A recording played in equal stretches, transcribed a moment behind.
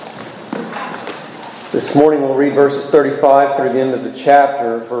This morning we'll read verses 35 through the end of the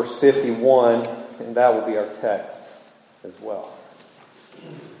chapter, verse 51, and that will be our text as well.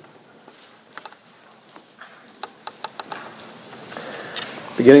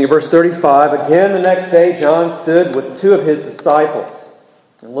 Beginning of verse 35, again the next day John stood with two of his disciples,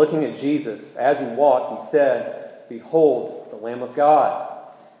 and looking at Jesus as he walked, he said, "Behold, the Lamb of God."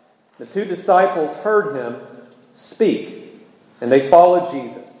 The two disciples heard him speak, and they followed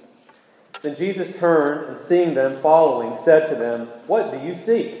Jesus. Then Jesus turned, and seeing them following, said to them, "What do you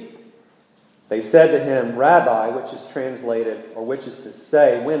seek?" They said to him, "Rabbi," which is translated, or which is to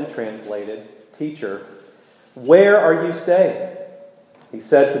say, when translated, "Teacher, where are you staying?" He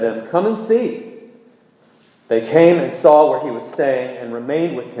said to them, "Come and see." They came and saw where he was staying, and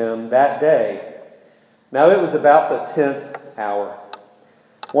remained with him that day. Now it was about the 10th hour.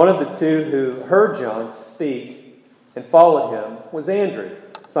 One of the two who heard John speak and followed him was Andrew,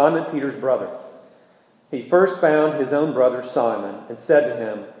 Simon Peter's brother. He first found his own brother Simon and said to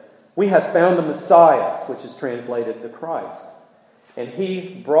him, "We have found the Messiah," which is translated the Christ. And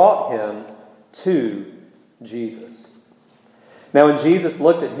he brought him to Jesus. Now when Jesus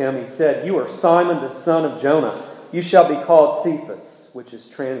looked at him, he said, "You are Simon the son of Jonah. You shall be called Cephas," which is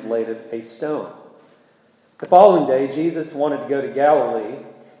translated a stone. The following day, Jesus wanted to go to Galilee,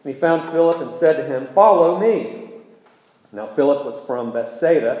 and he found Philip and said to him, "Follow me." Now Philip was from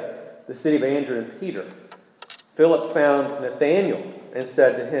Bethsaida, the city of Andrew and Peter. Philip found Nathanael and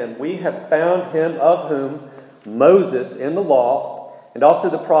said to him, "We have found him of whom Moses in the law and also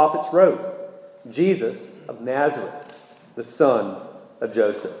the prophets wrote, Jesus of Nazareth, the son of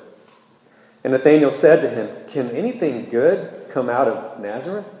Joseph." And Nathanael said to him, "Can anything good come out of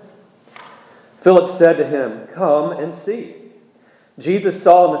Nazareth?" Philip said to him, "Come and see." Jesus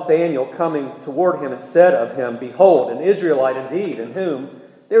saw Nathanael coming toward him and said of him, "Behold, an Israelite indeed, in whom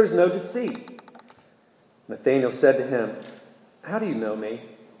there is no deceit." Nathanael said to him, "How do you know me?"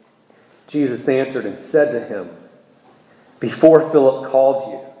 Jesus answered and said to him, "Before Philip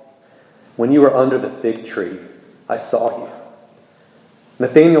called you, when you were under the fig tree, I saw you."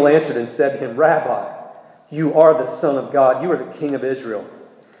 Nathanael answered and said to him, "Rabbi, you are the Son of God. You are the King of Israel."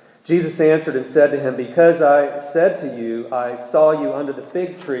 Jesus answered and said to him, "Because I said to you, I saw you under the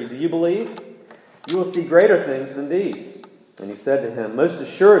fig tree, do you believe? You will see greater things than these." And he said to him, "Most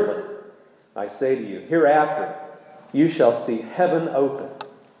assuredly, I say to you, hereafter you shall see heaven open,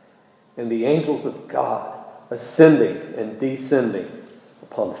 and the angels of God ascending and descending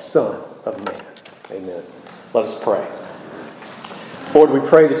upon the Son of Man." Amen. Let us pray. Lord, we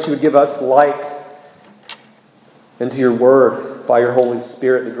pray that you would give us light into your word by your Holy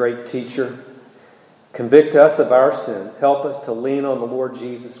Spirit, the great teacher. Convict us of our sins. Help us to lean on the Lord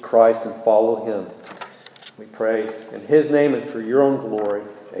Jesus Christ and follow him. We pray in his name and for your own glory.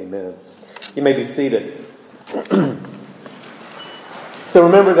 Amen. You may be seated. So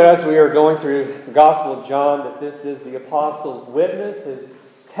remember that as we are going through the Gospel of John, that this is the apostle's witness, his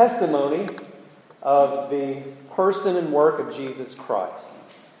testimony of the person and work of Jesus Christ.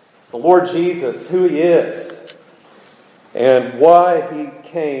 The Lord Jesus, who he is, and why he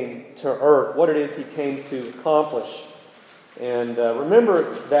came to earth, what it is he came to accomplish. And remember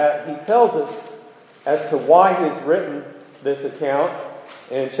that he tells us as to why he has written this account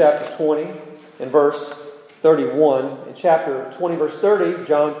in chapter 20 and verse 31. In chapter 20, verse 30,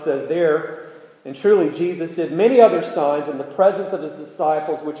 John says there, "And truly Jesus did many other signs in the presence of his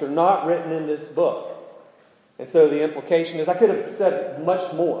disciples, which are not written in this book." And so the implication is, I could have said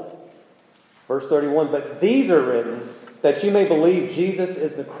much more. Verse 31, "But these are written that you may believe Jesus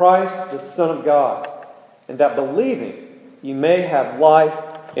is the Christ, the Son of God, and that believing you may have life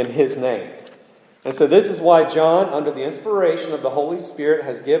in his name." And so this is why John, under the inspiration of the Holy Spirit,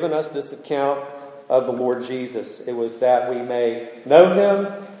 has given us this account of the Lord Jesus. It was that we may know him,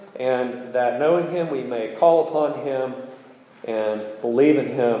 and that knowing him we may call upon him and believe in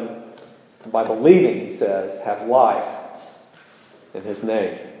him. And by believing, he says, have life in his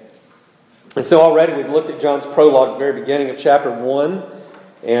name. And so already we've looked at John's prologue at the very beginning of chapter 1,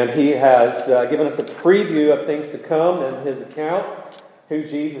 and he has given us a preview of things to come in his account. Who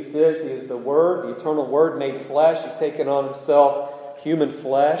Jesus is. He is the Word, the eternal Word made flesh. He's taken on himself human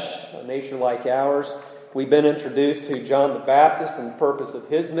flesh, a nature like ours. We've been introduced to John the Baptist and the purpose of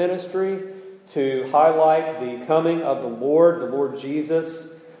his ministry to highlight the coming of the Lord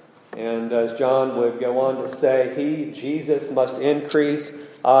Jesus. And as John would go on to say, he, Jesus, must increase.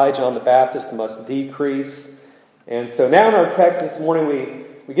 I, John the Baptist, must decrease. And so now in our text this morning,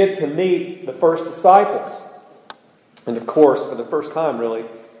 we get to meet the first disciples. And of course, for the first time, really,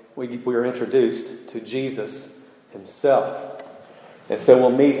 we are introduced to Jesus himself. And so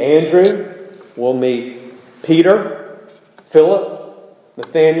we'll meet Andrew, we'll meet Peter, Philip,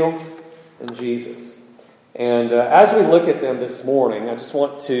 Nathaniel, and Jesus. And as we look at them this morning, I just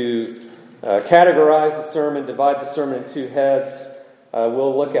want to categorize the sermon, divide the sermon in two heads.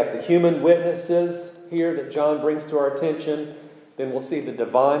 We'll look at the human witnesses here that John brings to our attention. Then we'll see the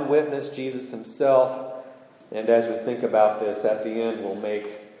divine witness, Jesus himself. And as we think about this, at the end, we'll make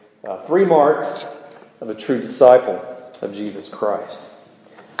 3 marks of a true disciple of Jesus Christ.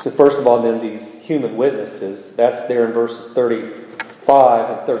 So first of all, then, these human witnesses. That's there in verses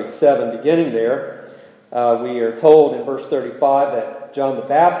 35 and 37. Beginning there, we are told in verse 35 that John the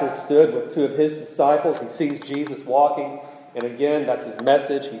Baptist stood with 2 of his disciples. He sees Jesus walking. And again, that's his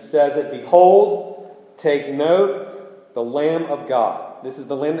message. He says it, "Behold, take note, the Lamb of God." This is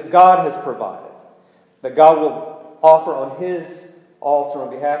the Lamb that God has provided, that God will offer on his altar on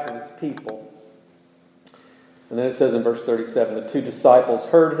behalf of his people. And then it says in verse 37, the 2 disciples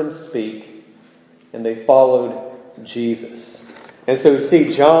heard him speak, and they followed Jesus. And so we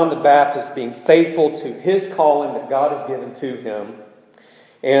see John the Baptist being faithful to his calling that God has given to him.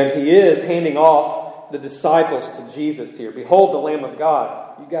 And he is handing off the disciples to Jesus here. "Behold the Lamb of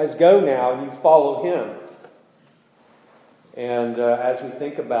God. You guys go now and you follow him." And as we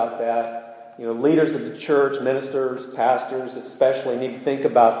think about that, leaders of the church, ministers, pastors especially, need to think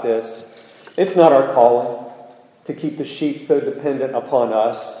about this. It's not our calling to keep the sheep so dependent upon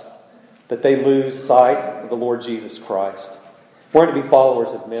us that they lose sight of the Lord Jesus Christ. We're to be followers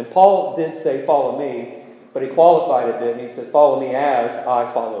of men. Paul did say, "Follow me," but he qualified it, didn't he? He said, "Follow me as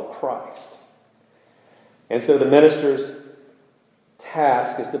I follow Christ." And so the minister's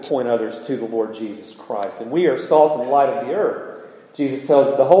task is to point others to the Lord Jesus Christ. And we are salt and light of the earth, Jesus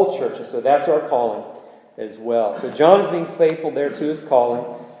tells the whole church. And so that's our calling as well. So John is being faithful there to his calling.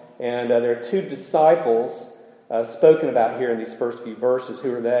 And there are 2 disciples spoken about here in these first few verses.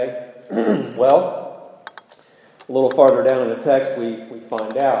 Who are they? Well, a little farther down in the text we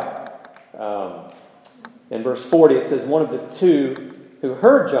find out. In verse 40 it says, "One of the 2 who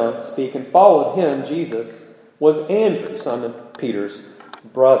heard John speak and followed him," Jesus, "was Andrew, Simon Peter's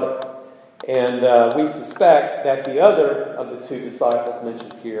brother." And we suspect that the other of the 2 disciples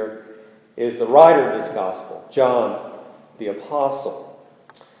mentioned here is the writer of this gospel, John the Apostle.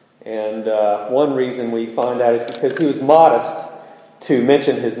 And one reason we find out is because he was modest to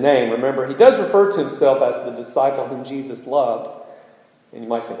mention his name. Remember, he does refer to himself as the disciple whom Jesus loved. And you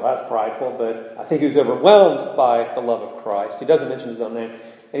might think, well, that's prideful, but I think he was overwhelmed by the love of Christ. He doesn't mention his own name.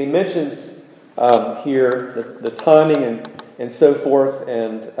 And he mentions here the timing and so forth.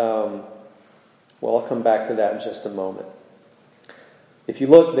 And, I'll come back to that in just a moment. If you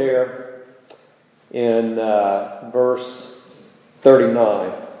look there in verse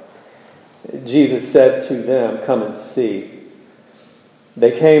 39, Jesus said to them, "Come and see."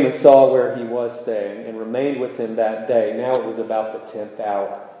 They came and saw where he was staying and remained with him that day. Now it was about the 10th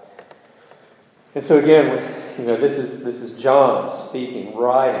hour. And so again, this is John speaking,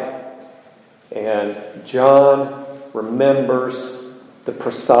 writing. And John remembers the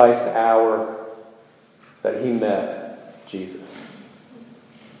precise hour that he met Jesus.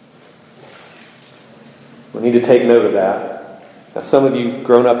 We need to take note of that. Now, some of you have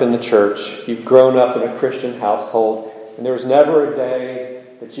grown up in the church. You've grown up in a Christian household. And there was never a day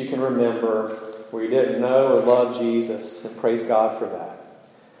that you can remember where you didn't know or love Jesus. And praise God for that.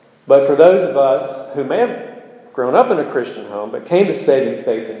 But for those of us who may have grown up in a Christian home, but came to saving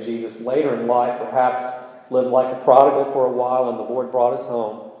faith in Jesus later in life, perhaps lived like a prodigal for a while and the Lord brought us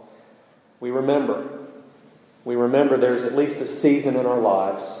home, we remember. We remember there's at least a season in our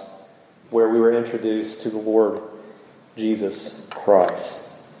lives where we were introduced to the Lord Jesus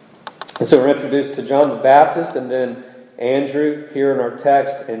Christ. And so we're introduced to John the Baptist and then Andrew here in our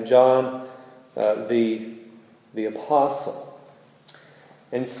text and John the Apostle.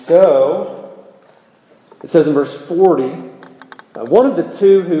 And so it says in verse 40, one of the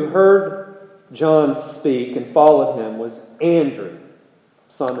 2 who heard John speak and followed him was Andrew,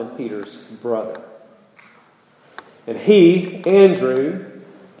 Simon Peter's brother. And he, Andrew,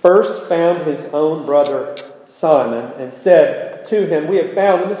 first found his own brother Simon and said to him, "We have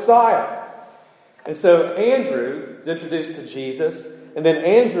found the Messiah." And so Andrew is introduced to Jesus, and then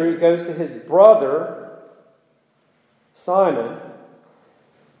Andrew goes to his brother Simon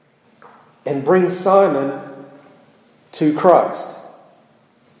and brings Simon to Christ,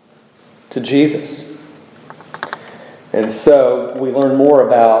 to Jesus. And so we learn more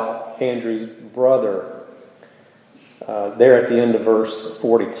about Andrew's brother there at the end of verse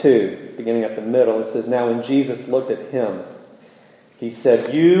 42, beginning at the middle. It says, "Now when Jesus looked at him, he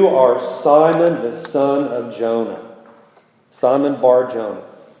said, 'You are Simon the son of Jonah, Simon Bar Jonah.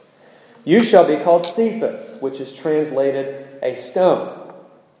 You shall be called Cephas, which is translated a stone.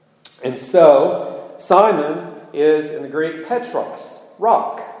 And so, Simon is in the Greek Petros,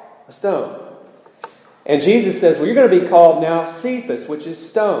 rock, a stone. And Jesus says, well, you're going to be called now Cephas, which is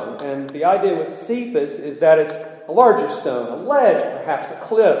stone. And the idea with Cephas is that it's a larger stone, a ledge, perhaps a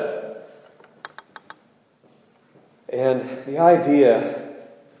cliff. And the idea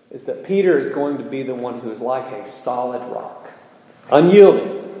is that Peter is going to be the one who is like a solid rock,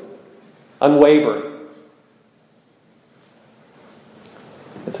 unyielding, unwavering.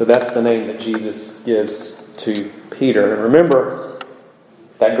 And so that's the name that Jesus gives to Peter. And remember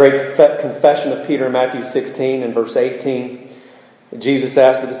that great confession of Peter in Matthew 16 and verse 18. Jesus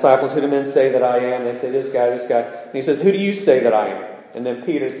asked the disciples, who do men say that I am? They say, this guy, this guy. And he says, who do you say that I am? And then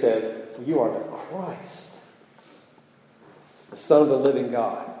Peter says, you are the Christ, the Son of the living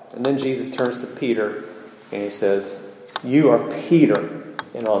God. And then Jesus turns to Peter and he says, you are Peter,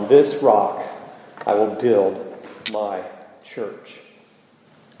 and on this rock I will build my church.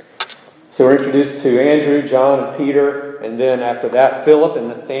 So we're introduced to Andrew, John, and Peter, and then after that, Philip and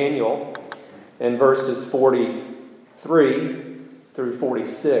Nathanael in verses 43 through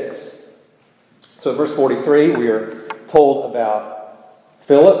 46. So in verse 43, we are told about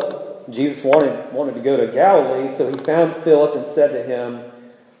Philip. Jesus wanted to go to Galilee, so he found Philip and said to him,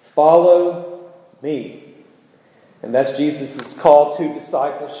 follow me. And that's Jesus' call to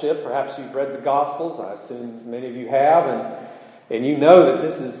discipleship. Perhaps you've read the Gospels. I assume many of you have. And you know that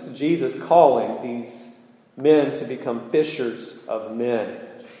this is Jesus calling these men to become fishers of men.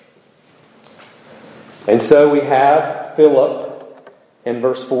 And so we have Philip in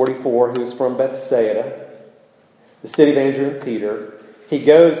verse 44, who's from Bethsaida, the city of Andrew and Peter. He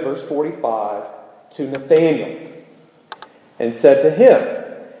goes, verse 45, to Nathanael and said to him,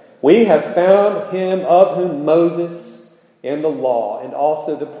 we have found him of whom Moses in the law and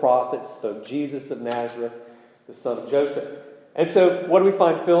also the prophets spoke, Jesus of Nazareth, the son of Joseph. And so what do we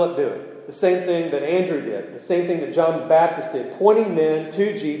find Philip doing? The same thing that Andrew did. The same thing that John the Baptist did. Pointing men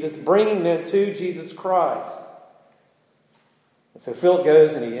to Jesus. Bringing men to Jesus Christ. And so Philip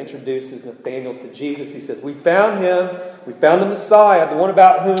goes and he introduces Nathanael to Jesus. He says, we found him. We found the Messiah. The one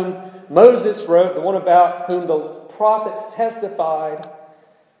about whom Moses wrote. The one about whom the prophets testified.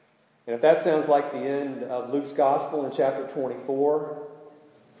 And if that sounds like the end of Luke's Gospel in chapter 24,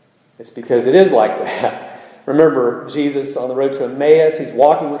 it's because it is like that. Remember Jesus on the road to Emmaus, he's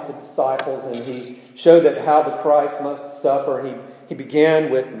walking with the disciples and he showed that how the Christ must suffer. He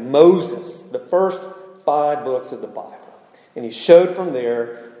began with Moses, the first 5 books of the Bible. And he showed from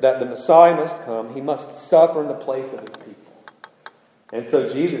there that the Messiah must come. He must suffer in the place of his people. And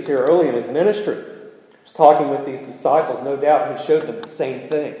so Jesus here early in his ministry was talking with these disciples. No doubt he showed them the same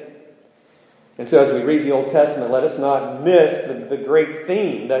thing. And so as we read the Old Testament, let us not miss the great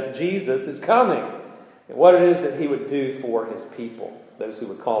theme that Jesus is coming. And what it is that he would do for his people, those who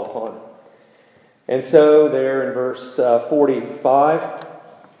would call upon him. And so there in verse 45,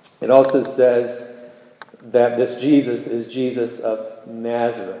 it also says that this Jesus is Jesus of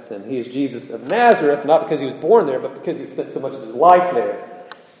Nazareth. And he is Jesus of Nazareth, not because he was born there, but because he spent so much of his life there.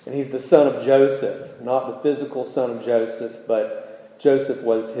 And he's the son of Joseph, not the physical son of Joseph, but Joseph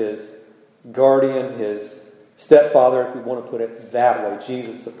was his guardian, his stepfather, if we want to put it that way.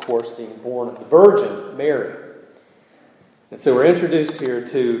 Jesus, of course, being born of the Virgin Mary. And so we're introduced here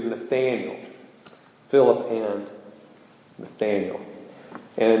to Nathanael, Philip and Nathanael.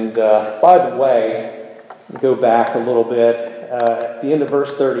 And by the way, go back a little bit. At the end of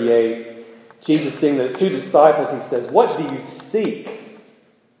verse 38, Jesus seeing those 2 disciples, he says, what do you seek?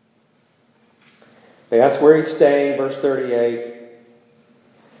 They ask where he's staying, verse 38.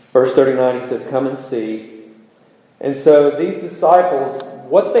 Verse 39, he says, come and see. And so these disciples,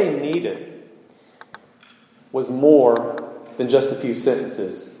 what they needed was more than just a few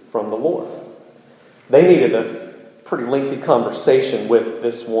sentences from the Lord. They needed a pretty lengthy conversation with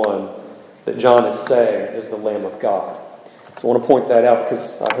this one that John is saying is the Lamb of God. So I want to point that out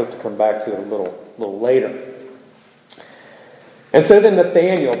because I hope to come back to it a little later. And so then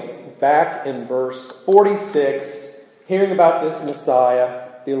Nathanael, back in verse 46, hearing about this Messiah,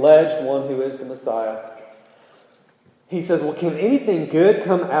 the alleged one who is the Messiah, he says, well, can anything good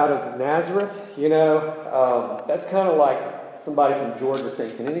come out of Nazareth? You know, that's kind of like somebody from Georgia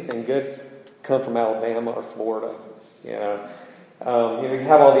saying, can anything good come from Alabama or Florida? You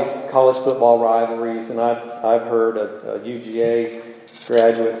have all these college football rivalries, and I've heard a UGA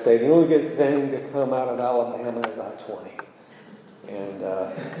graduate say, the only good thing to come out of Alabama is I-20. And,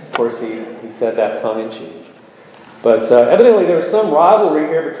 of course, he said that tongue-in-cheek. But evidently there was some rivalry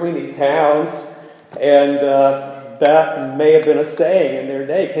here between these towns, and that may have been a saying in their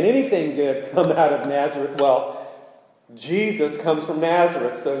day. Can anything good come out of Nazareth? Well, Jesus comes from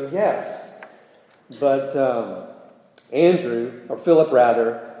Nazareth, so yes. But Andrew, or Philip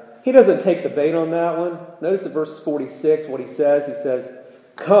rather, he doesn't take the bait on that one. Notice in verse 46 what he says. He says,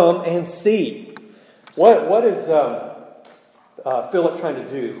 "Come and see." What is Philip trying to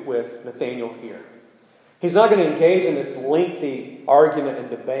do with Nathanael here? He's not going to engage in this lengthy argument and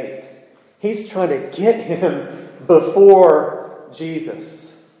debate. He's trying to get him before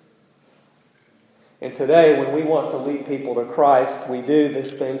Jesus. And today, when we want to lead people to Christ, we do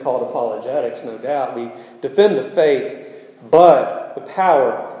this thing called apologetics, no doubt. We defend the faith, but the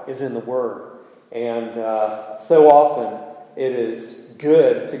power is in the Word. And so often, it is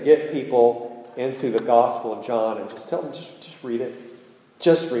good to get people into the Gospel of John and just tell them, just read it.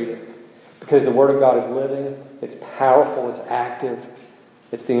 Just read it. Because the Word of God is living, it's powerful, it's active.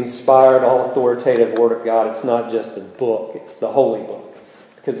 It's the inspired, all-authoritative Word of God. It's not just a book, it's the holy book.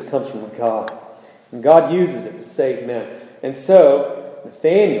 Because it comes from God. And God uses it to save men. And so,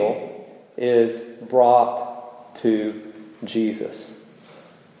 Nathanael is brought to Jesus.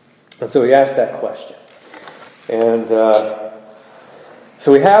 And so he asked that question. And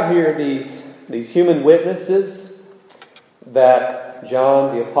so we have here these human witnesses that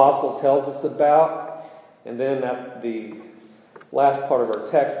John the Apostle tells us about. And then at the last part of our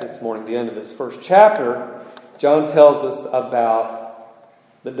text this morning, the end of this first chapter, John tells us about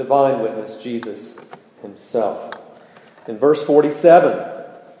the divine witness, Jesus himself. In verse 47,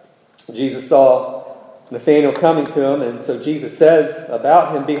 Jesus saw Nathanael coming to him, and so Jesus says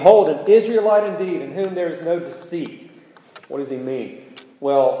about him, "Behold, an Israelite indeed, in whom there is no deceit." What does he mean?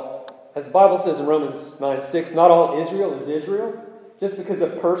 Well, as the Bible says in Romans 9:6, not all Israel is Israel. Just because a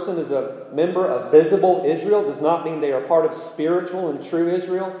person is a member of visible Israel does not mean they are part of spiritual and true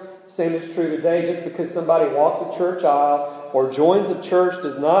Israel. Same is true today. Just because somebody walks a church aisle or joins a church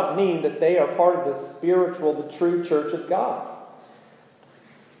does not mean that they are part of the spiritual, the true church of God.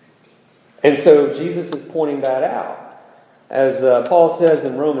 And so Jesus is pointing that out. As Paul says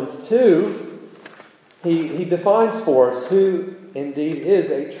in Romans 2, he defines for us who indeed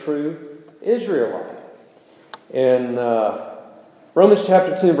is a true Israelite. In Romans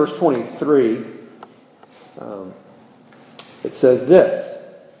chapter 2 verse 23, it says this.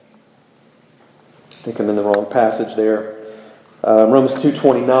 I think I'm in the wrong passage there. Romans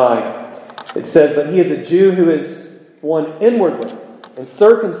 2:29. It says, "But he is a Jew who is one inwardly, and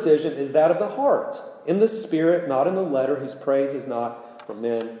circumcision is that of the heart, in the spirit, not in the letter, whose praise is not from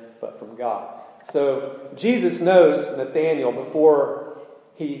men, but from God." So Jesus knows Nathanael before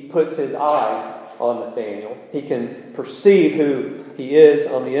he puts his eyes on Nathanael. He can perceive who he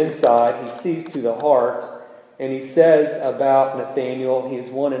is on the inside. He sees to the heart. And he says about Nathanael, he is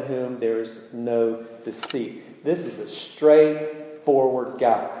one in whom there is no deceit. This is a straightforward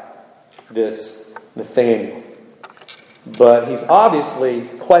guy, this Nathanael. But he's obviously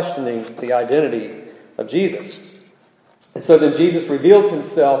questioning the identity of Jesus. And so then Jesus reveals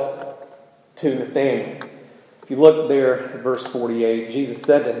himself to Nathanael. If you look there at verse 48, Jesus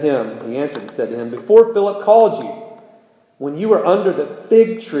said to him, he answered and said to him, "Before Philip called you, when you were under the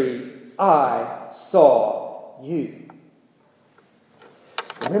fig tree, I saw you."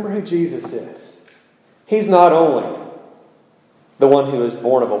 Remember who Jesus is. He's not only the one who was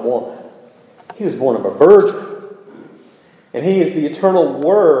born of a woman. He was born of a virgin. And he is the eternal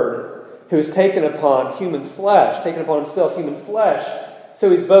Word who has taken upon human flesh, taken upon himself human flesh. So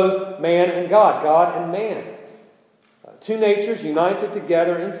he's both man and God, God and man. Two natures united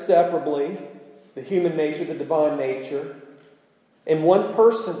together inseparably, the human nature, the divine nature, in one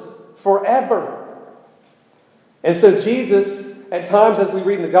person forever. And so Jesus, at times as we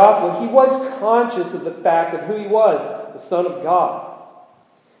read in the Gospel, he was conscious of the fact of who he was, the Son of God,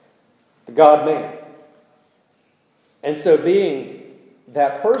 the God-man. And so being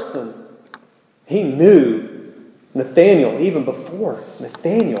that person, he knew Nathanael even before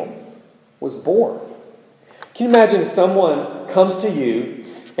Nathanael was born. Can you imagine if someone comes to you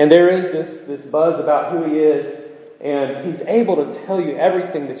and there is this buzz about who he is and he's able to tell you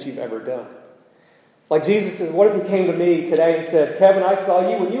everything that you've ever done? Like Jesus said, what if he came to me today and said, "Kevin, I saw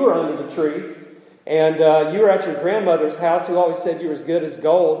you when you were under the tree and you were at your grandmother's house who always said you were as good as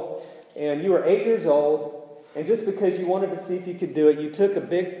gold and you were 8 years old and just because you wanted to see if you could do it, you took a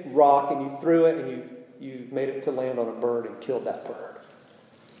big rock and you threw it and you made it to land on a bird and killed that bird."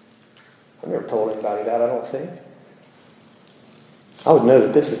 I've never told anybody that, I don't think. I would know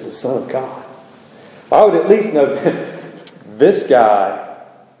that this is the Son of God. I would at least know that this guy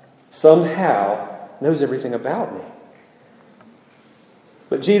somehow knows everything about me.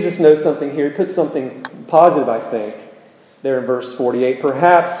 But Jesus knows something here. He puts something positive, I think, there in verse 48.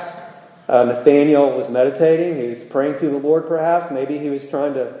 Perhaps Nathanael was meditating. He was praying to the Lord, perhaps. Maybe he was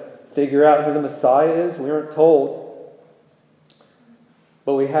trying to figure out who the Messiah is. We aren't told.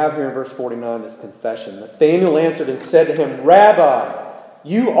 But we have here in verse 49 this confession. Nathanael answered and said to him, Rabbi,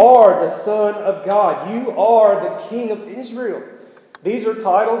 you are the Son of God. You are the King of Israel. These are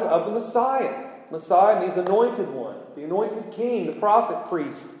titles of the Messiah. Messiah means anointed one, the anointed king, the prophet,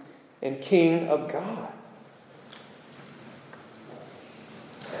 priest, and king of God.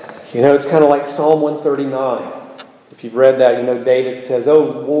 You know, it's kind of like Psalm 139. If you've read that, you know David says, Oh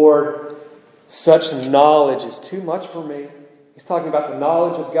Lord, such knowledge is too much for me. He's talking about the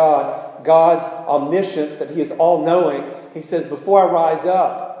knowledge of God, God's omniscience, that He is all-knowing. He says, before I rise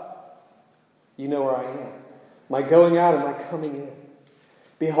up, you know where I am. My going out and my coming in.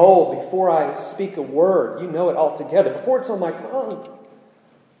 Behold, before I speak a word, you know it altogether. Before it's on my tongue.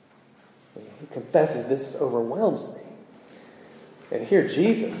 He confesses, this overwhelms me. And here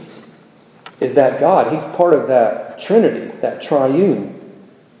Jesus is that God. He's part of that Trinity, that triune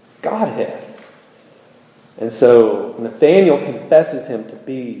Godhead. And so Nathanael confesses him to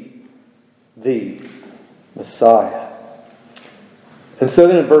be the Messiah. And so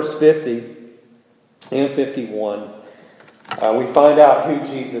then in verse 50 and 51, we find out who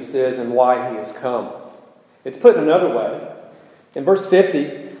Jesus is and why He has come. It's put another way. In verse 50,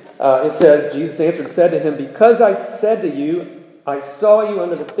 it says, Jesus answered and said to him, Because I said to you, I saw you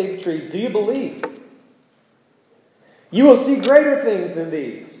under the fig tree, do you believe? You will see greater things than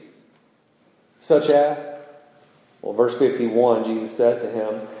these. Such as? Well, verse 51, Jesus says to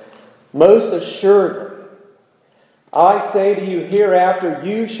him, Most assuredly, I say to you, hereafter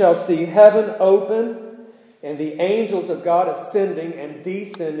you shall see heaven open and the angels of God ascending and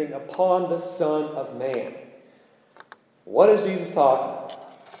descending upon the Son of Man. What is Jesus talking about?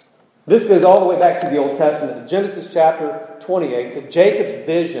 This goes all the way back to the Old Testament, to Genesis chapter 28, to Jacob's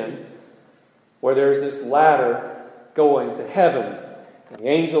vision, where there's this ladder going to heaven, and the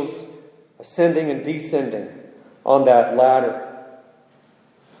angels ascending and descending on that ladder.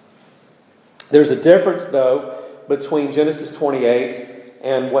 There's a difference, though, between Genesis 28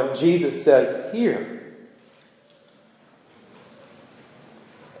 and what Jesus says here.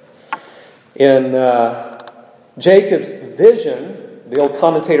 In Jacob's vision, the old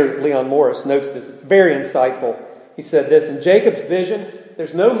commentator Leon Morris notes this. It's very insightful. He said this, in Jacob's vision,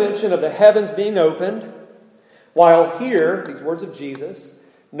 there's no mention of the heavens being opened, while here, these words of Jesus,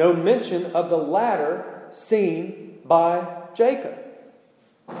 no mention of the ladder seen by Jacob.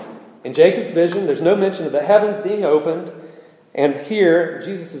 In Jacob's vision, there's no mention of the heavens being opened, and here,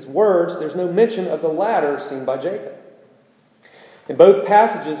 Jesus' words, there's no mention of the ladder seen by Jacob. In both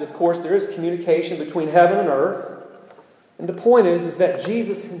passages, of course, there is communication between heaven and earth. And the point is that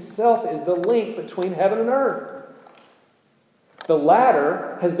Jesus himself is the link between heaven and earth. The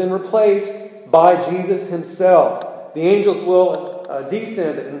ladder has been replaced by Jesus himself. The angels will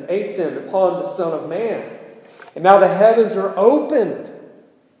descend and ascend upon the Son of Man. And now the heavens are opened.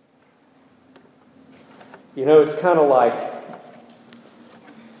 You know, it's kind of like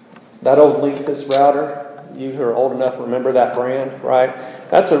that old Linksys router. You who are old enough remember that brand, right?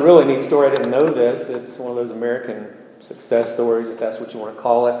 That's a really neat story. I didn't know this. It's one of those American success stories, if that's what you want to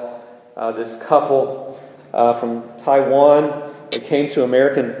call it. This couple from Taiwan, they came to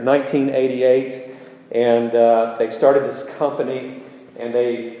America in 1988, and they started this company, and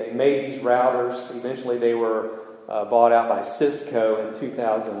they made these routers. Eventually they were bought out by Cisco in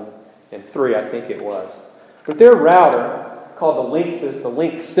 2003, I think it was. But their router, called the Linksys, the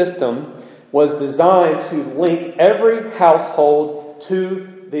Link System, was designed to link every household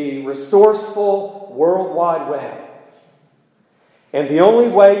to the resourceful World Wide Web. And the only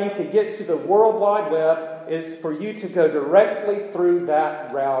way you could get to the World Wide Web is for you to go directly through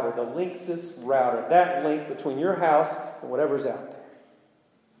that router, the Linksys router, that link between your house and whatever's out there.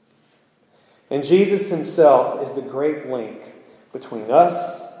 And Jesus himself is the great link between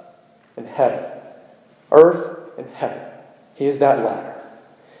us and heaven, earth and heaven. He is that ladder.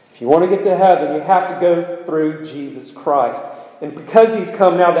 If you want to get to heaven, you have to go through Jesus Christ. And because he's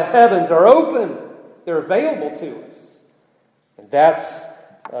come now, the heavens are open. They're available to us. And that's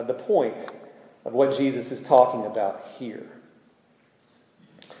the point of what Jesus is talking about here.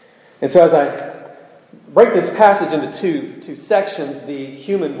 And so as I break this passage into two sections, the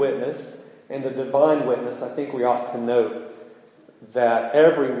human witness and the divine witness, I think we ought to note that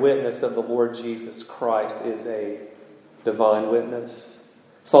every witness of the Lord Jesus Christ is a divine witness.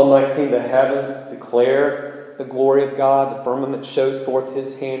 Psalm 19, the heavens declare the glory of God. The firmament shows forth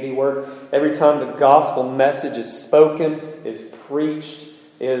his handiwork. Every time the gospel message is spoken, is preached,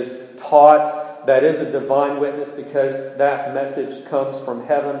 is taught, that is a divine witness because that message comes from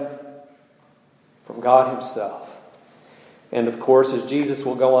heaven, from God Himself. And of course, as Jesus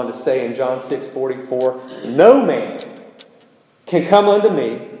will go on to say in John 6:44, no man can come unto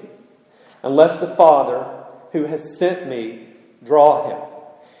me unless the Father who has sent me draw him.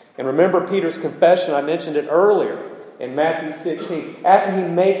 And remember Peter's confession, I mentioned it earlier in Matthew 16. After he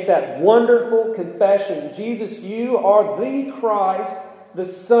makes that wonderful confession, Jesus, you are the Christ, the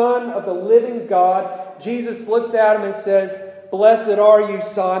Son of the living God. Jesus looks at him and says, blessed are you,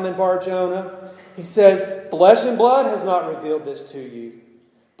 Simon Bar-Jonah. He says, flesh and blood has not revealed this to you,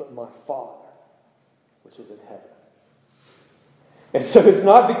 but my Father, which is in heaven. And so it's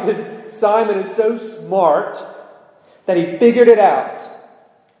not because Simon is so smart that he figured it out.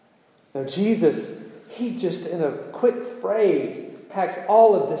 No, Jesus, he just in a quick phrase packs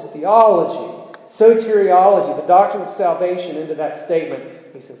all of this theology, soteriology, the doctrine of salvation into that statement.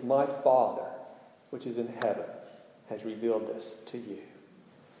 He says, my Father, which is in heaven, has revealed this to you.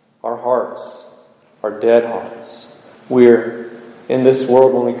 Our hearts are dead hearts. We're in this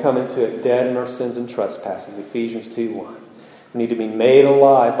world, when we come into it, dead in our sins and trespasses. Ephesians 2:1. We need to be made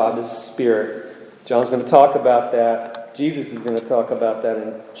alive by the Spirit. John's going to talk about that. Jesus is going to talk about that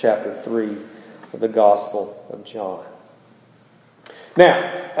in chapter 3 of the Gospel of John. Now,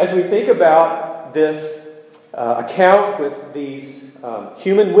 as we think about this account with these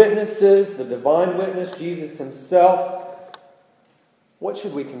human witnesses, the divine witness, Jesus Himself, what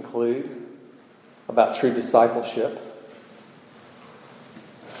should we conclude about true discipleship?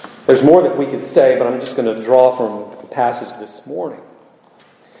 There's more that we could say, but I'm just going to draw from the passage this morning.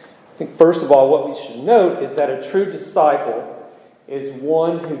 I think first of all, what we should note is that a true disciple is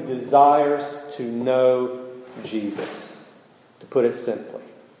one who desires to know Jesus, to put it simply.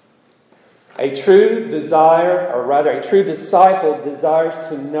 A true disciple desires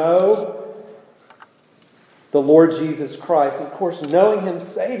to know the Lord Jesus Christ. Of course, knowing Him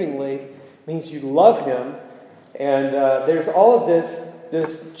savingly means you love Him. And there's all of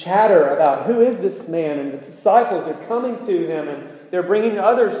this chatter about who is this man, and the disciples are coming to Him and they're bringing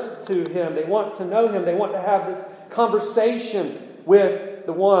others to Him. They want to know Him. They want to have this conversation with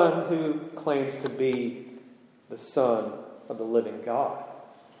the one who claims to be the Son of the living God.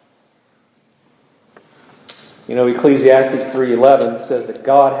 You know, Ecclesiastes 3:11 says that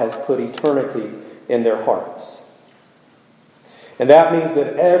God has put eternity in their hearts. And that means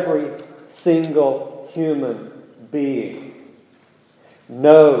that every single human being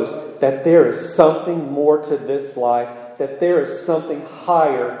knows that there is something more to this life, that there is something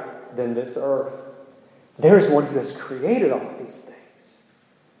higher than this earth. There is one who has created all these things.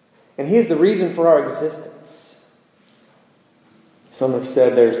 And He is the reason for our existence. Some have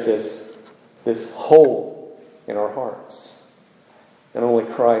said there's this hole in our hearts, and only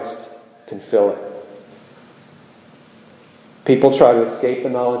Christ can fill it. People try to escape the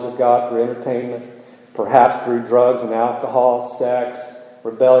knowledge of God through entertainment, perhaps through drugs and alcohol, sex,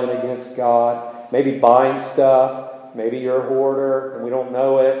 rebellion against God, maybe buying stuff. Maybe you're a hoarder and we don't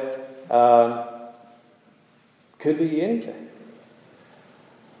know it. Could be anything.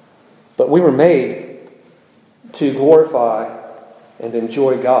 But we were made to glorify and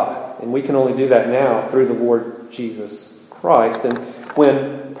enjoy God. And we can only do that now through the Lord Jesus Christ. And when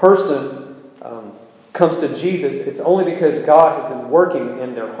a person comes to Jesus, it's only because God has been working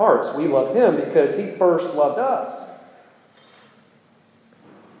in their hearts. We love Him because He first loved us.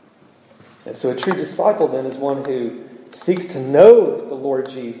 And so a true disciple then is one who seeks to know the Lord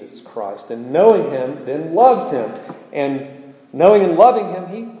Jesus Christ, and knowing Him then loves Him. And knowing and loving Him,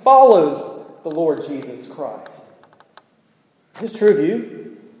 he follows the Lord Jesus Christ. Is this true of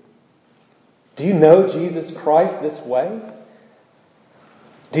you? Do you know Jesus Christ this way?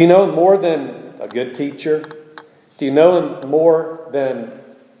 Do you know Him more than a good teacher? Do you know Him more than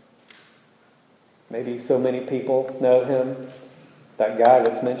maybe so many people know Him? That guy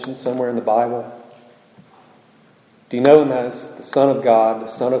that's mentioned somewhere in the Bible? Do you know Him as the Son of God, the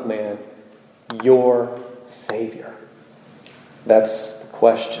Son of Man, your Savior? That's the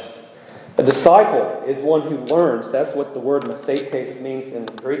question. A disciple is one who learns. That's what the word mathetes means in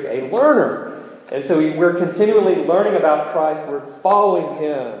Greek, a learner. And so we're continually learning about Christ. We're following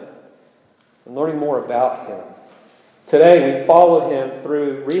Him and learning more about Him. Today we follow Him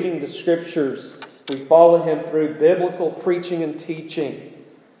through reading the Scriptures. We follow Him through biblical preaching and teaching.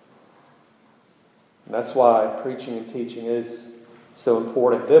 And that's why preaching and teaching is so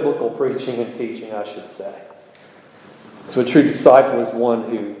important. Biblical preaching and teaching, I should say. So a true disciple is one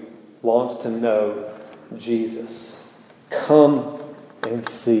who longs to know Jesus. Come and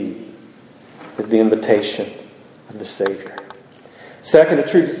see is the invitation of the Savior. Second, a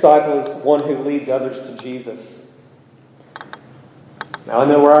true disciple is one who leads others to Jesus. Now I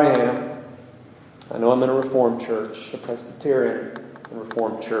know where I am. I know I'm in a Reformed church, a Presbyterian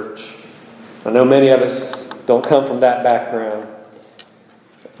Reformed church. I know many of us don't come from that background.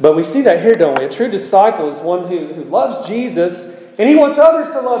 But we see that here, don't we? A true disciple is one who loves Jesus, and he wants others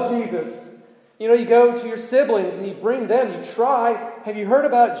to love Jesus. You know, you go to your siblings and you bring them, you try. Have you heard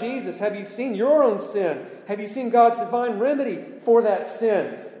about Jesus? Have you seen your own sin? Have you seen God's divine remedy for that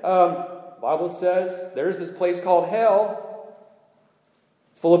sin? The Bible says there's this place called hell.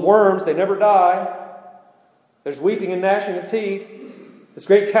 It's full of worms. They never die. There's weeping and gnashing of teeth. This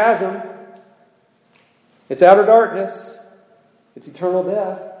great chasm. It's outer darkness. It's eternal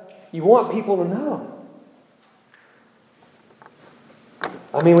death. You want people to know.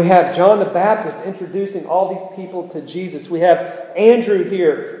 I mean, we have John the Baptist introducing all these people to Jesus. We have Andrew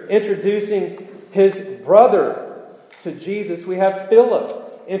here introducing his brother to Jesus. We have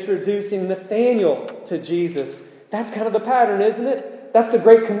Philip introducing Nathanael to Jesus. That's kind of the pattern, isn't it? That's the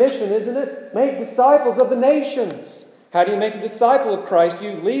Great Commission, isn't it? Make disciples of the nations. How do you make a disciple of Christ?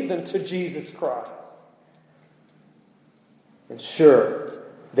 You lead them to Jesus Christ. And sure,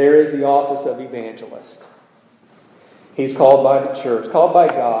 there is the office of evangelist. He's called by the church, called by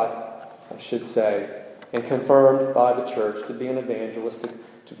God, I should say, and confirmed by the church to be an evangelist,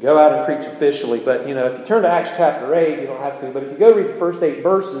 to go out and preach officially. But, you know, if you turn to Acts chapter 8, you don't have to, but if you go read the first 8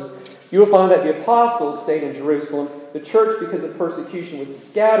 verses, you will find that the apostles stayed in Jerusalem. The church, because of persecution, was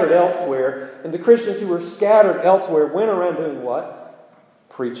scattered elsewhere. And the Christians who were scattered elsewhere went around doing what?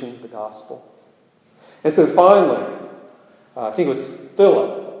 Preaching the gospel. And so finally, I think it was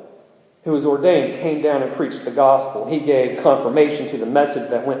Philip, who was ordained, came down and preached the gospel. He gave confirmation to the message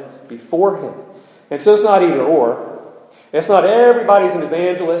that went before him. And so it's not either or. It's not everybody's an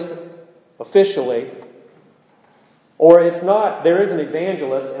evangelist officially. Or it's not, there is an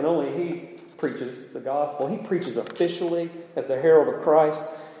evangelist and only he preaches the gospel. He preaches officially as the herald of Christ.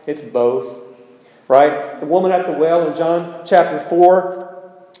 It's both. Right? The woman at the well in John chapter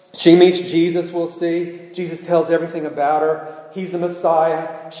 4, she meets Jesus, we'll see. Jesus tells everything about her. He's the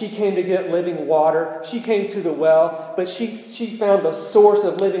Messiah. She came to get living water. She came to the well, but she found the source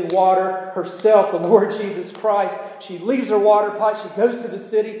of living water herself, the Lord Jesus Christ. She leaves her water pot. She goes to the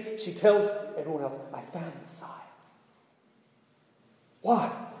city. She tells everyone else, I found the Messiah.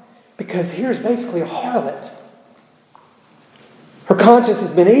 Why? Because here's basically a harlot. Her conscience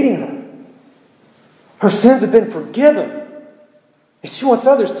has been eating her. Her sins have been forgiven. And she wants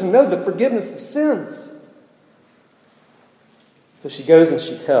others to know the forgiveness of sins. So she goes and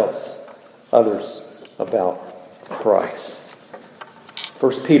she tells others about Christ.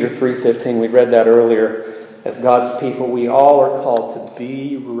 1 Peter 3:15, we read that earlier. As God's people, we all are called to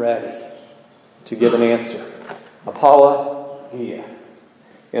be ready to give an answer. Apologia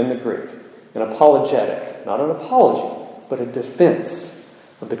in the Greek. An apologetic. Not an apology, but a defense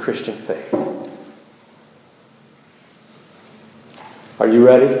of the Christian faith. Are you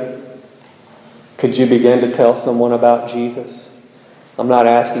ready? Could you begin to tell someone about Jesus? I'm not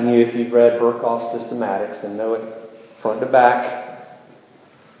asking you if you've read Berkhoff's Systematics and know it front to back.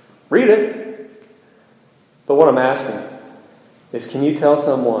 Read it. But what I'm asking is, can you tell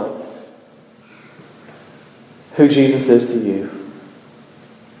someone who Jesus is to you?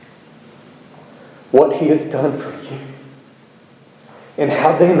 What He has done for you? And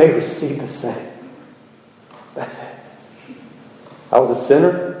how they may receive the same. That's it. I was a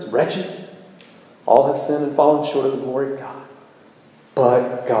sinner, I was wretched. All have sinned and fallen short of the glory of God.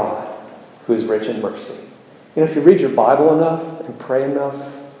 But God, who is rich in mercy. You know, if you read your Bible enough and pray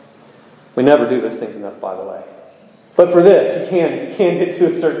enough, we never do those things enough, by the way. But for this, you can get to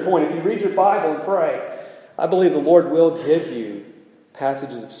a certain point. If you read your Bible and pray, I believe the Lord will give you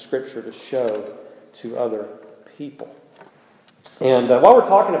passages of Scripture to show to other people. And while we're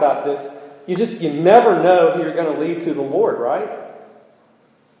talking about this, you never know who you're going to lead to the Lord, right?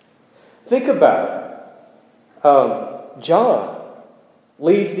 Think about it. John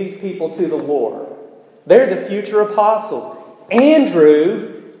leads these people to the Lord. They're the future apostles.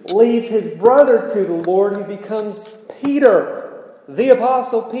 Andrew leads his brother to the Lord, who becomes Peter, the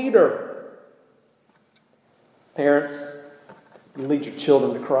apostle Peter. Parents, you lead your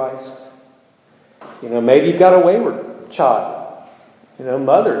children to Christ. You know, maybe you've got a wayward child. You know,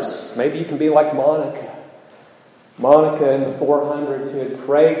 mothers, maybe you can be like Monica. Monica in the 400s, who had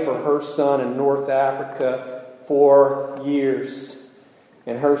prayed for her son in North Africa for years.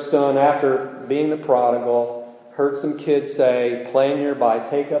 And her son, after being the prodigal, heard some kids say, playing nearby,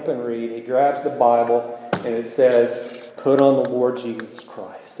 take up and read. He grabs the Bible and it says, put on the Lord Jesus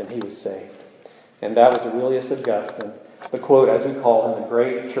Christ. And he was saved. And that was Aurelius Augustine, the quote, as we call him, the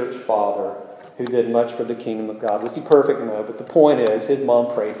great church father who did much for the kingdom of God. Was he perfect? No, but the point is, his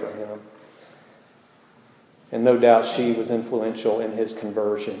mom prayed for him. And no doubt she was influential in his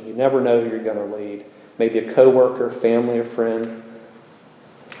conversion. You never know who you're going to lead. Maybe a coworker, family, or friend.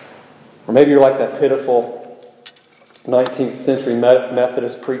 Or maybe you're like that pitiful 19th century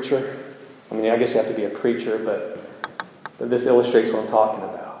Methodist preacher. I mean, I guess you have to be a preacher, but this illustrates what I'm talking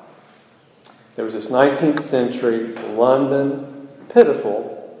about. There was this 19th century London pitiful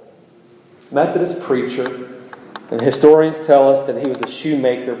Methodist preacher, and historians tell us that he was a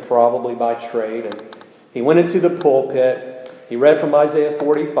shoemaker, probably by trade, and he went into the pulpit. He read from Isaiah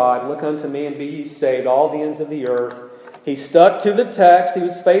 45, "Look unto me and be ye saved, all the ends of the earth." He stuck to the text. He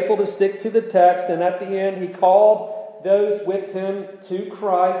was faithful to stick to the text. And at the end, he called those with him to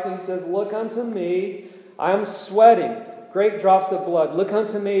Christ. And he says, "Look unto me. I am sweating great drops of blood. Look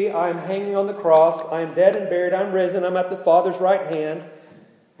unto me. I am hanging on the cross. I am dead and buried. I am risen. I'm at the Father's right hand."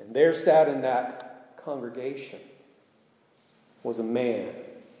 And there sat in that congregation was a man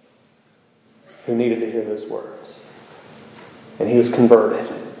who needed to hear those words. And he was converted.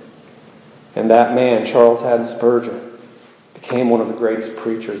 And that man, Charles Haddon Spurgeon, became one of the greatest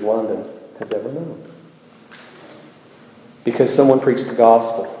preachers London has ever known. Because someone preached the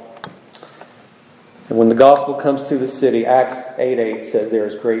gospel. And when the gospel comes to the city, Acts 8:8 says there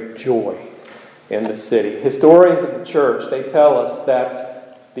is great joy in the city. Historians of the church, they tell us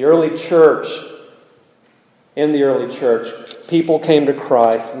that in the early church, people came to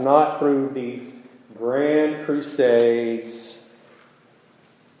Christ not through these grand crusades,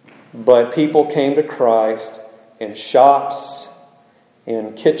 but people came to Christ in shops,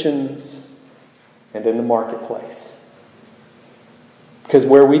 in kitchens, and in the marketplace. Because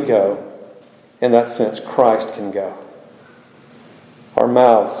where we go, in that sense, Christ can go. Our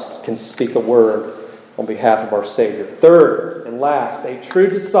mouths can speak a word on behalf of our Savior. Third and last, a true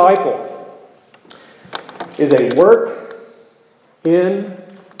disciple is a work in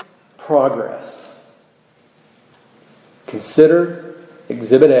progress. Consider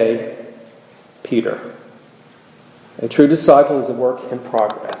Exhibit A, Peter. A true disciple is a work in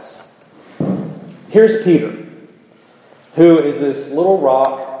progress. Here's Peter, who is this little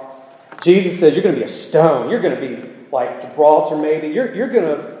rock. Jesus says, "You're going to be a stone. You're going to be like Gibraltar, maybe. You're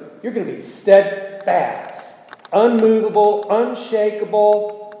going to be steadfast, unmovable,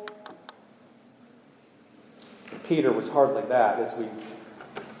 unshakable." Peter was hardly that, as we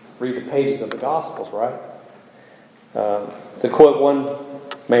read the pages of the Gospels, right? To quote one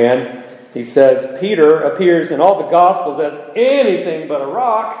man, he says, "Peter appears in all the Gospels as anything but a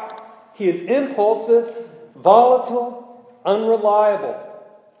rock. He is impulsive, volatile, unreliable."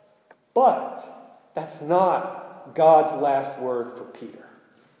 But that's not God's last word for Peter.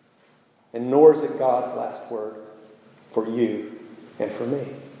 And nor is it God's last word for you and for me.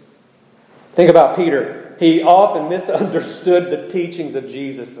 Think about Peter. He often misunderstood the teachings of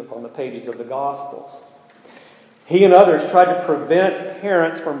Jesus on the pages of the Gospels. He and others tried to prevent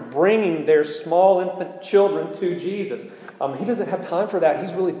parents from bringing their small infant children to Jesus. He doesn't have time for that.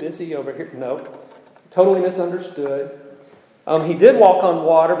 He's really busy over here. No, totally misunderstood. He did walk on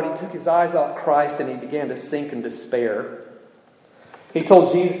water, but he took his eyes off Christ and he began to sink in despair. He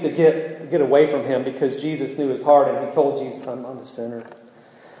told Jesus to get away from him because Jesus knew his heart, and he told Jesus, "I'm the sinner."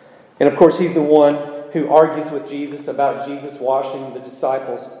 And of course, he's the one who argues with Jesus about Jesus washing the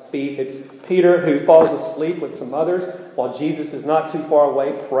disciples' feet. It's Peter who falls asleep with some others while Jesus is not too far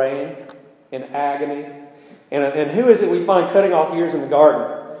away praying in agony. And who is it we find cutting off ears in the garden?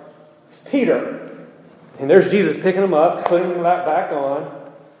 It's Peter. And there's Jesus picking him up, putting him back on.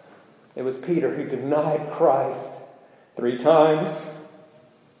 It was Peter who denied Christ 3 times.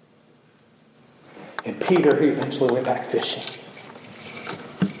 And Peter who eventually went back fishing.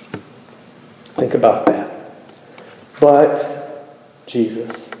 Think about that. But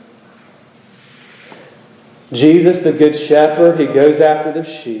Jesus, the good shepherd, he goes after the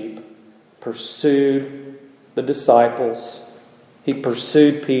sheep, pursued the disciples. He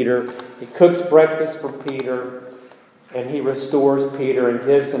pursued Peter. He cooks breakfast for Peter. And he restores Peter and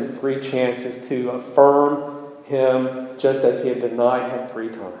gives him 3 chances to affirm him just as he had denied him 3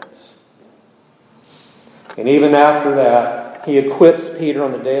 times. And even after that, he equips Peter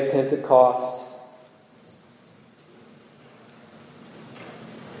on the day of Pentecost.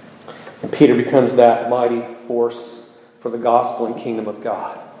 And Peter becomes that mighty force for the gospel and kingdom of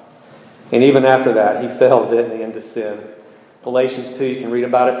God. And even after that, he fell, didn't he, into sin. Galatians 2, you can read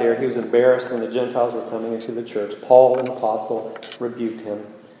about it there. He was embarrassed when the Gentiles were coming into the church. Paul, an apostle, rebuked him.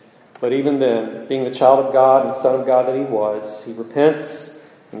 But even then, being the child of God and son of God that he was, he repents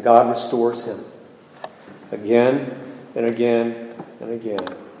and God restores him. Again and again and again.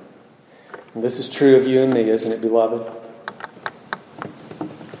 And this is true of you and me, isn't it, beloved?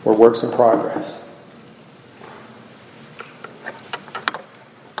 We're works in progress.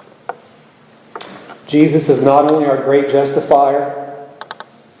 Jesus is not only our great justifier,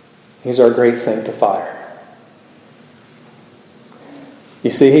 He's our great sanctifier.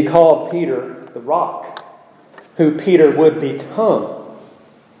 You see, He called Peter the rock, who Peter would become.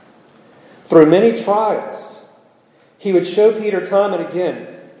 Through many trials, He would show Peter time and again,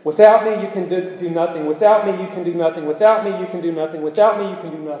 without me you can do nothing, without me you can do nothing, without me you can do nothing, without me you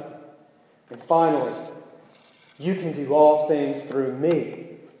can do nothing. And finally, you can do all things through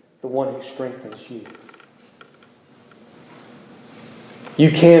me, the one who strengthens you. You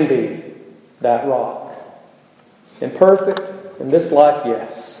can be that rock. Imperfect in this life,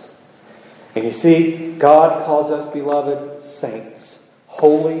 yes. And you see, God calls us, beloved, saints,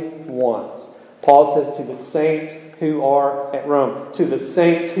 holy ones. Paul says to the saints who are at Rome, to the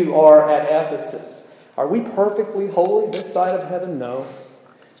saints who are at Ephesus. Are we perfectly holy this side of heaven? No.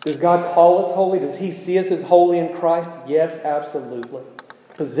 Does God call us holy? Does He see us as holy in Christ? Yes, absolutely.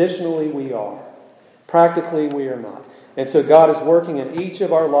 Positionally, we are. Practically, we are not. And so God is working in each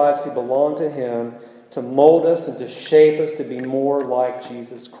of our lives who belong to Him to mold us and to shape us to be more like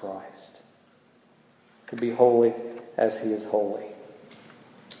Jesus Christ. To be holy as He is holy.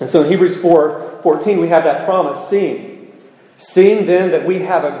 And so in Hebrews 4:14 we have that promise, seeing then that we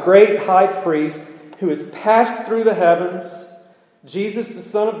have a great high priest who has passed through the heavens, Jesus the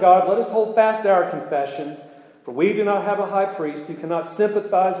Son of God, let us hold fast our confession, for we do not have a high priest who cannot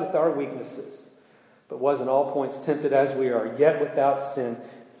sympathize with our weaknesses, but was in all points tempted as we are, yet without sin.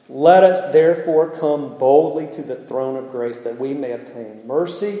 Let us therefore come boldly to the throne of grace, that we may obtain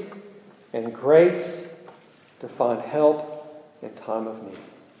mercy and grace to find help in time of need.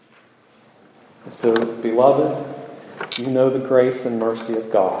 And so, beloved, you know the grace and mercy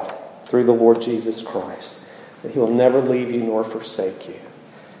of God through the Lord Jesus Christ, that He will never leave you nor forsake you.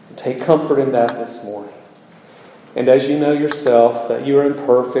 And take comfort in that this morning. And as you know yourself that you are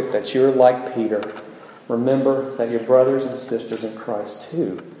imperfect, that you are like Peter, remember that your brothers and sisters in Christ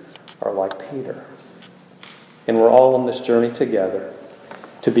too are like Peter. And we're all on this journey together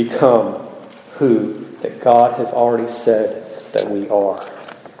to become who that God has already said that we are.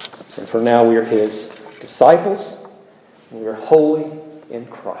 And for now we are His disciples, and we are holy in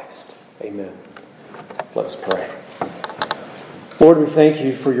Christ. Amen. Let us pray. Lord, we thank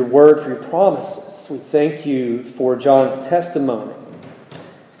You for Your word, for Your promises. We thank You for John's testimony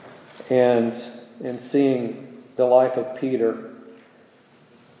and in seeing the life of Peter,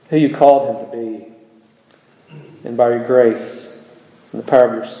 who You called him to be. And by Your grace and the power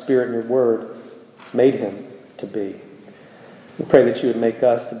of Your Spirit and Your word, made him to be. We pray that You would make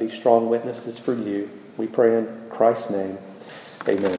us to be strong witnesses for You. We pray in Christ's name. Amen.